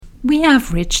We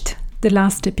have reached the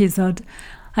last episode.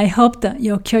 I hope that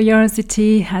your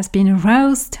curiosity has been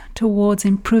aroused towards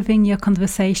improving your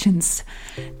conversations.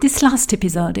 This last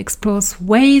episode explores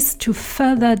ways to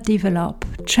further develop,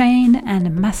 train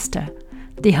and master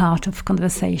the art of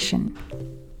conversation.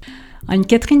 I'm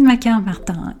Catherine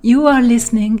Macquart-Martin. You are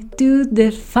listening to the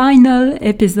final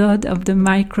episode of the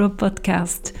micro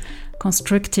podcast,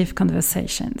 Constructive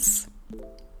Conversations.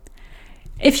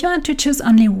 If you want to choose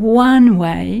only one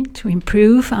way to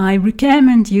improve, I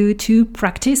recommend you to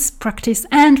practice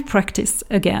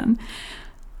again.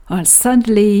 Well,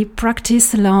 sadly,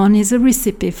 practice alone is a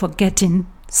recipe for getting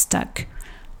stuck.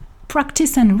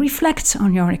 Practice and reflect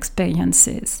on your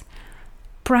experiences.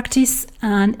 Practice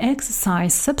and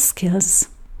exercise sub-skills.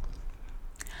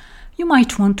 You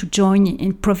might want to join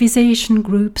improvisation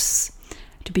groups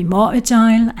to be more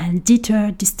agile and deter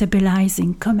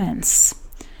destabilizing comments.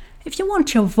 If you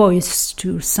want your voice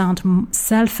to sound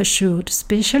self-assured,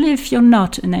 especially if you're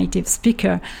not a native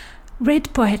speaker,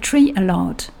 read poetry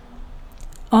aloud.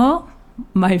 Or,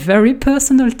 my very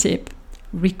personal tip,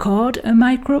 record a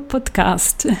micro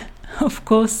podcast. Of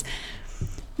course,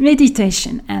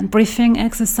 meditation and breathing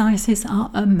exercises are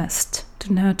a must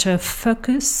to nurture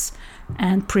focus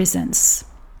and presence.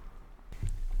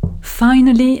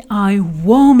 Finally, I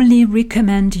warmly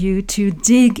recommend you to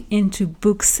dig into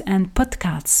books and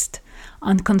podcasts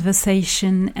on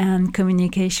conversation and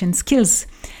communication skills.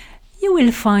 You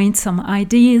will find some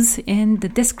ideas in the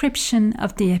description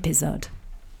of the episode.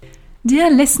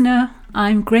 Dear listener,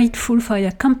 I'm grateful for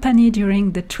your company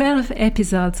during the 12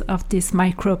 episodes of this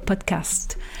micro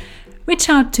podcast. Reach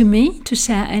out to me to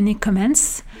share any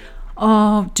comments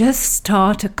or just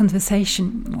start a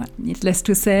conversation, needless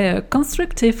to say, a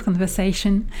constructive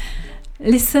conversation.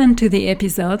 Listen to the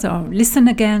episodes or listen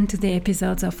again to the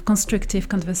episodes of Constructive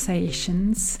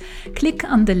Conversations. Click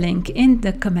on the link in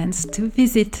the comments to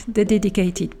visit the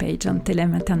dedicated page on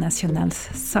Telem International's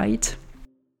site.